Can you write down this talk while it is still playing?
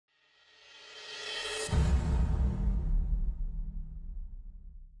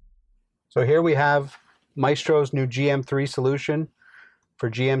So here we have Maestro's new GM3 solution for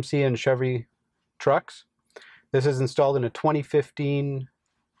GMC and Chevy trucks. This is installed in a 2015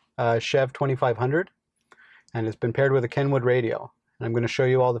 Chev 2500, and it's been paired with a Kenwood radio. And I'm going to show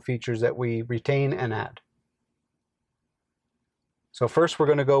you all the features that we retain and add. So first we're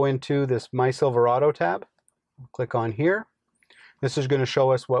going to go into this My Silverado tab. Click on here. This is going to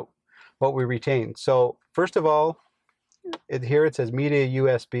show us what we retain. So first of all, here it says Media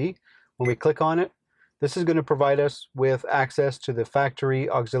USB. When we click on it, this is going to provide us with access to the factory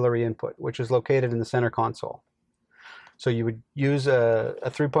auxiliary input, which is located in the center console. So you would use a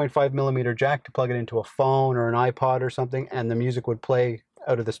 3.5 millimeter jack to plug it into a phone or an iPod or something, and the music would play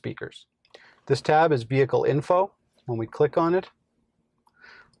out of the speakers. This tab is Vehicle Info. When we click on it,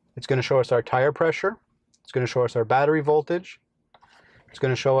 it's going to show us our tire pressure. It's going to show us our battery voltage. It's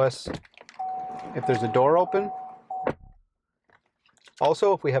going to show us if there's a door open.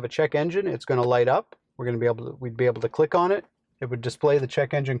 Also, if we have a check engine, it's going to light up. We'd be able to click on it. It would display the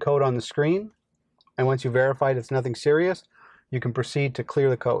check engine code on the screen. And once you verified it's nothing serious, you can proceed to clear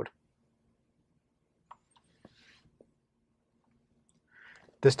the code.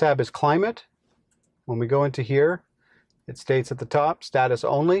 This tab is Climate. When we go into here, it states at the top, status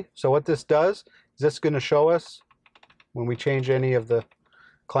only. So what this does is this is going to show us when we change any of the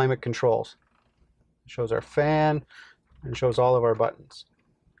climate controls. It shows our fan and shows all of our buttons.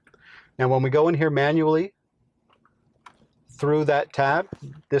 Now when we go in here manually through that tab,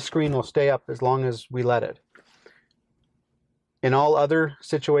 this screen will stay up as long as we let it. In all other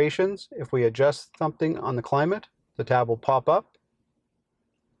situations, if we adjust something on the climate, the tab will pop up,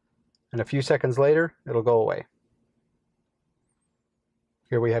 and a few seconds later it'll go away.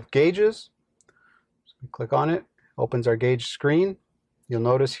 Here we have gauges. So we click on it, opens our gauge screen. You'll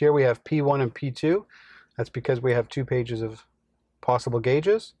notice here we have P1 and P2. That's because we have 2 pages of possible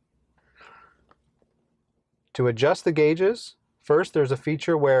gauges. To adjust the gauges, first there's a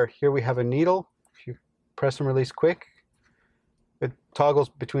feature where here we have a needle. If you press and release quick, it toggles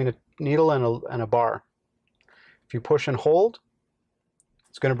between a needle and a bar. If you push and hold,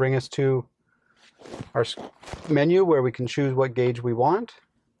 it's going to bring us to our menu where we can choose what gauge we want.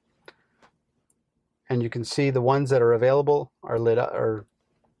 And you can see the ones that are available are lit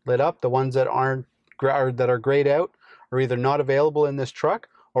up. The ones that are grayed out are either not available in this truck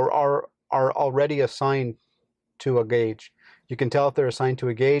or are already assigned to a gauge. You can tell if they're assigned to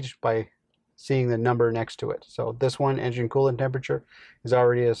a gauge by seeing the number next to it. So this one, engine coolant temperature, is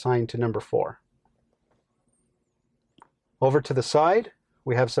already assigned to number 4. Over to the side,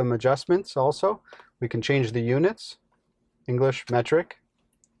 we have some adjustments also. We can change the units, English, metric,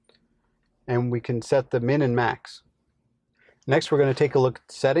 and we can set the min and max. Next, we're going to take a look at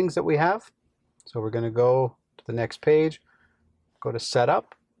the settings that we have. So we're going to go to the next page, go to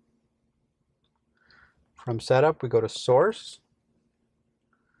Setup. From Setup, we go to Source.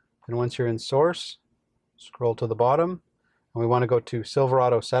 And once you're in Source, scroll to the bottom, and we want to go to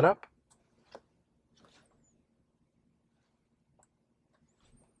Silverado Setup.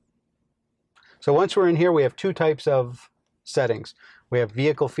 So once we're in here, we have 2 types of settings. We have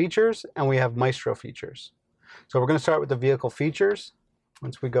Vehicle Features and we have Maestro Features. So we're going to start with the Vehicle Features.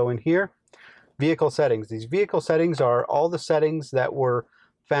 Once we go in here, Vehicle Settings. These vehicle settings are all the settings that were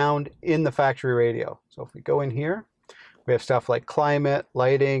found in the factory radio. So if we go in here, we have stuff like climate,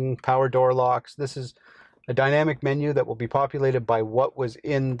 lighting, power door locks. This is a dynamic menu that will be populated by what was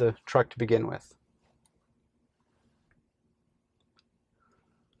in the truck to begin with.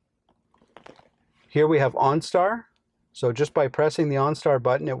 Here we have OnStar. So just by pressing the OnStar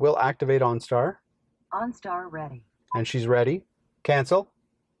button, it will activate OnStar. OnStar ready. And she's ready. Cancel.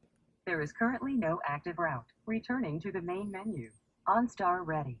 There is currently no active route. Returning to the main menu. OnStar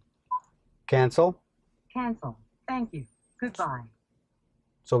ready. Cancel. Cancel. Thank you. Goodbye.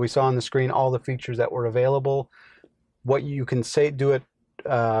 So we saw on the screen all the features that were available. What you can say, do it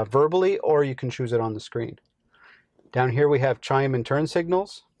verbally, or you can choose it on the screen. Down here we have chime and turn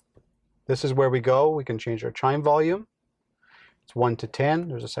signals. This is where we go. We can change our chime volume. It's 1 to 10.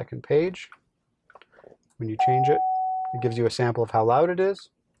 There's a second page. When you change it, it gives you a sample of how loud it is.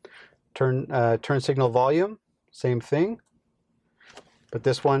 Turn signal volume, same thing. But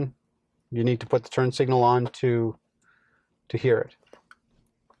this one, you need to put the turn signal on to hear it.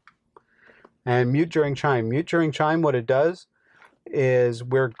 And mute during chime. Mute during chime, what it does is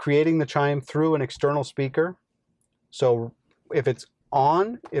we're creating the chime through an external speaker. So if it's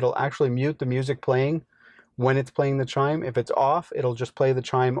on, it'll actually mute the music playing when it's playing the chime. If it's off, it'll just play the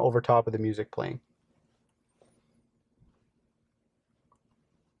chime over top of the music playing.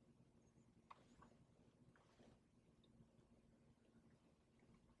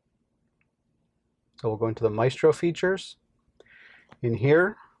 So we'll go into the Maestro features. In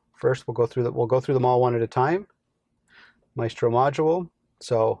here, first we'll go through them all one at a time. Maestro Module.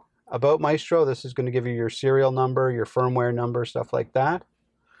 So about Maestro, this is going to give you your serial number, your firmware number, stuff like that.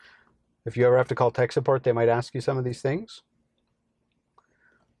 If you ever have to call tech support, they might ask you some of these things.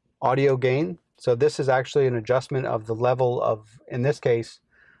 Audio gain. So this is actually an adjustment of the level of, in this case,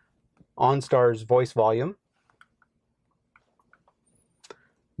 OnStar's voice volume.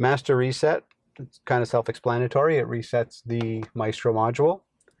 Master reset. It's kind of self-explanatory. It resets the Maestro module.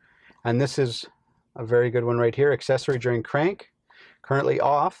 And this is a very good one right here. Accessory during crank. Currently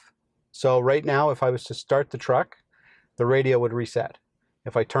off. So right now, if I was to start the truck, the radio would reset.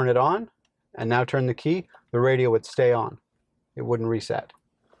 If I turn it on and now turn the key, the radio would stay on. It wouldn't reset.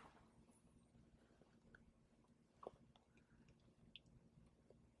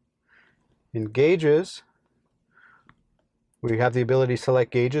 In gauges, we have the ability to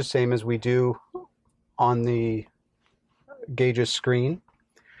select gauges, same as we do on the gauges screen.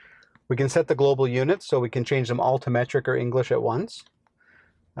 We can set the global units, so we can change them all to metric or English at once.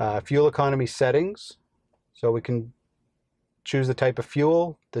 Fuel economy settings, so we can choose the type of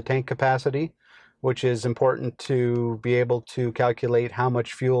fuel, the tank capacity, which is important to be able to calculate how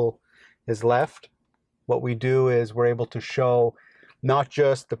much fuel is left. What we do is we're able to show not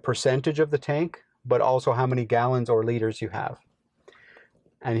just the percentage of the tank, but also how many gallons or liters you have.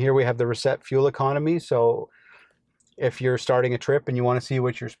 And here we have the reset fuel economy. So if you're starting a trip and you want to see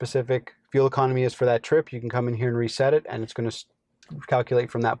what your specific fuel economy is for that trip, you can come in here and reset it, and it's going to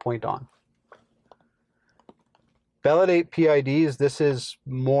calculate from that point on. Validate PIDs. This is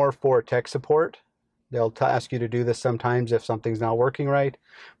more for tech support. They'll ask you to do this sometimes if something's not working right.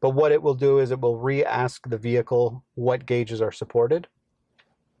 But what it will do is it will re-ask the vehicle what gauges are supported.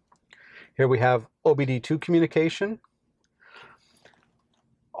 Here we have Obd2 Communication.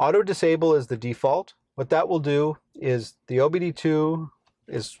 Auto disable is the default. What that will do is the Obd2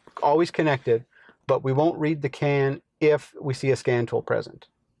 is always connected, but we won't read the CAN if we see a scan tool present.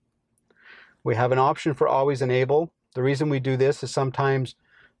 We have an option for always enable. The reason we do this is sometimes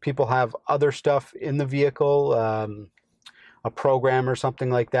people have other stuff in the vehicle, a program or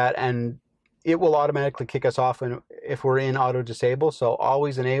something like that, and it will automatically kick us off if we're in auto disable. So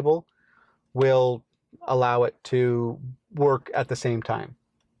always enable will allow it to work at the same time.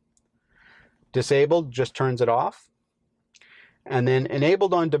 Disabled just turns it off. And then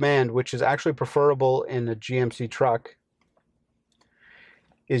enabled on demand, which is actually preferable in a GMC truck,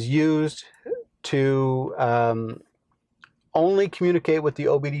 is used to only communicate with the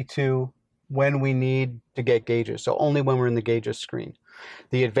Obd2 when we need to get gauges, so only when we're in the gauges screen.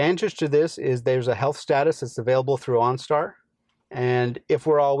 The advantage to this is there's a health status that's available through OnStar, and if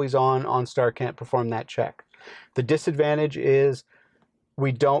we're always on, OnStar can't perform that check. The disadvantage is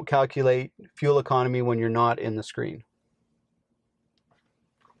we don't calculate fuel economy when you're not in the screen.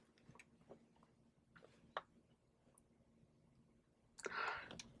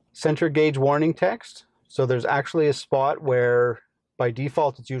 Center gauge warning text. So there's actually a spot where by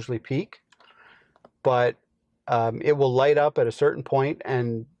default it's usually peak, but it will light up at a certain point,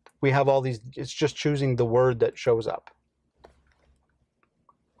 and we have all these, it's just choosing the word that shows up.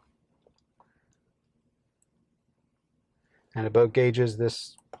 And about gauges,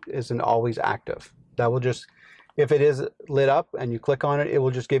 this isn't always active. That will just, if it is lit up and you click on it, it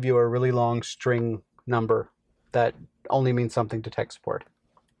will just give you a really long string number that only means something to tech support.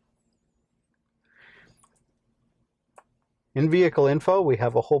 In vehicle info, we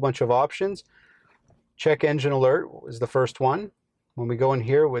have a whole bunch of options. Check engine alert is the first one. When we go in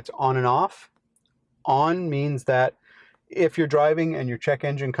here, it's on and off. On means that if you're driving and your check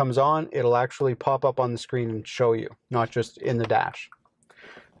engine comes on, it'll actually pop up on the screen and show you, not just in the dash.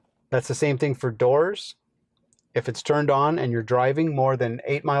 That's the same thing for doors. If it's turned on and you're driving more than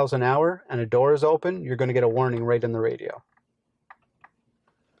 8 miles an hour and a door is open, you're going to get a warning right in the radio.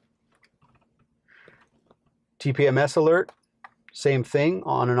 Tpms Alert, same thing,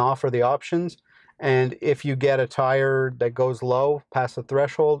 on and off are the options. And if you get a tire that goes low past the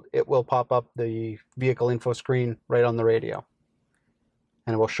threshold, it will pop up the vehicle info screen right on the radio.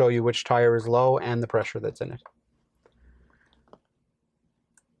 And it will show you which tire is low and the pressure that's in it.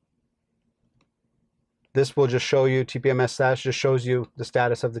 This will just show you TPMS status, just shows you the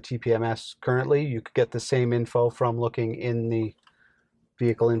status of the TPMS currently. You could get the same info from looking in the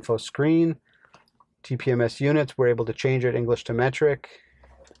vehicle info screen. Tpms Units, we're able to change it English to metric.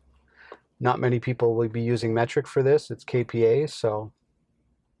 Not many people will be using metric for this. It's kPa, so.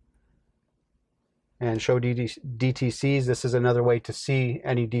 And show DTCs. This is another way to see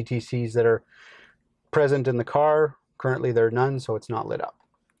any DTCs that are present in the car. Currently there are none, so it's not lit up.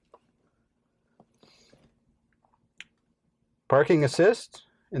 Parking assist,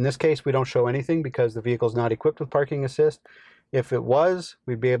 in this case, we don't show anything because the vehicle is not equipped with parking assist. If it was,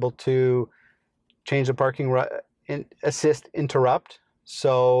 we'd be able to change the parking assist interrupt.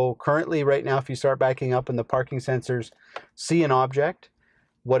 So currently, right now, if you start backing up and the parking sensors see an object,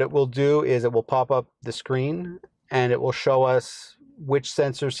 what it will do is it will pop up the screen and it will show us which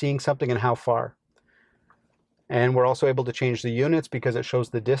sensor is seeing something and how far. And we're also able to change the units because it shows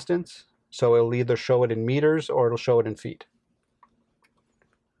the distance. So it'll either show it in meters or it'll show it in feet.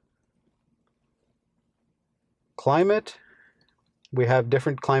 Climate, we have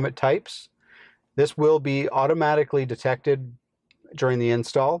different climate types. This will be automatically detected during the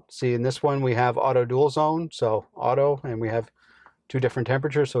install. See, in this one we have auto dual zone, so auto, and we have 2 different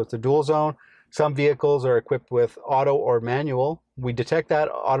temperatures, so it's a dual zone. Some vehicles are equipped with auto or manual. We detect that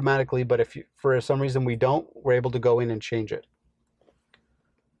automatically, but if for some reason we don't, we're able to go in and change it.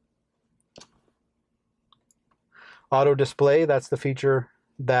 Auto display, that's the feature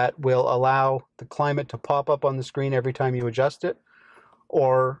that will allow the climate to pop up on the screen every time you adjust it.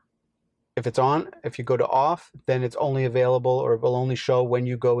 Or if it's on, if you go to off, then it's only available, or it will only show when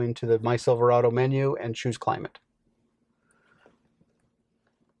you go into the My Silverado menu and choose climate.